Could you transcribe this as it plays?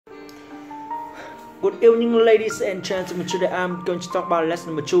Good evening, ladies and gentlemen. Today I'm going to talk about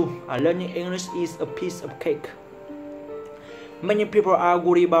lesson number 2. Learning English is a piece of cake. Many people are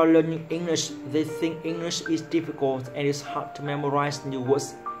worried about learning English. They think English is difficult and it's hard to memorize new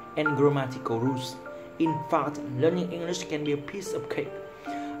words and grammatical rules. In fact, learning English can be a piece of cake.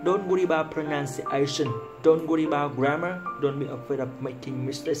 Don't worry about pronunciation. Don't worry about grammar. Don't be afraid of making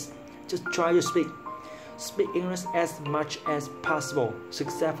mistakes. Just try to speak. Speak English as much as possible.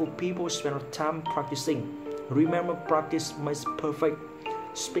 Successful people spend time practicing. Remember, practice makes perfect.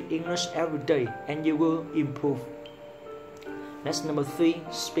 Speak English every day and you will improve. Lesson number 3.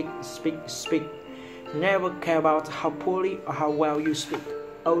 Speak, speak, speak. Never care about how poorly or how well you speak.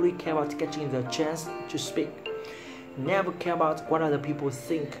 Only care about getting the chance to speak. Never care about what other people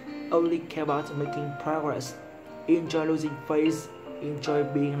think. Only care about making progress. Enjoy losing face. Enjoy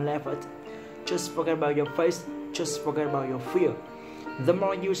being laughed at. Just forget about your face. Just forget about your fear. The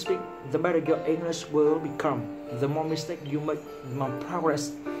more you speak, the better your English will become. The more mistakes you make, the more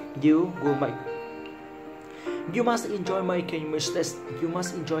progress you will make. You must enjoy making mistakes. You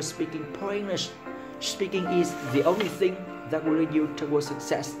must enjoy speaking poor English. Speaking is the only thing that will lead you towards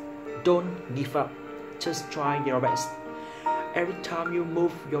success. Don't give up. Just try your best. Every time you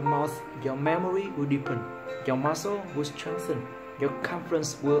move your mouth, your memory will deepen. Your muscle will strengthen. Your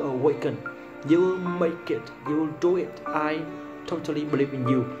confidence will awaken. You will make it. You will do it. I totally believe in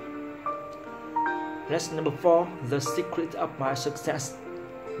you. Lesson number 4. The secret of my success.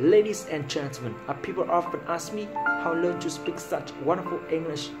 Ladies and gentlemen, people often ask me how to learn to speak such wonderful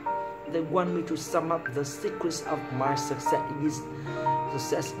English. They want me to sum up the secrets of my success,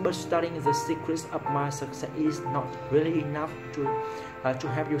 but studying the secrets of my success is not really enough to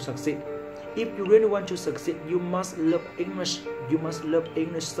help you succeed. If you really want to succeed, you must love English. You must love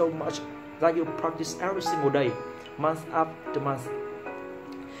English so much that you practice every single day, month after month.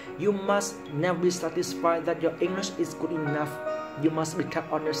 You must never be satisfied that your English is good enough. You must be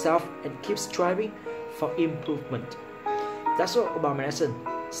tough on yourself and keep striving for improvement. That's all about my lesson.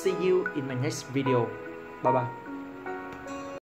 See you in my next video. Bye bye.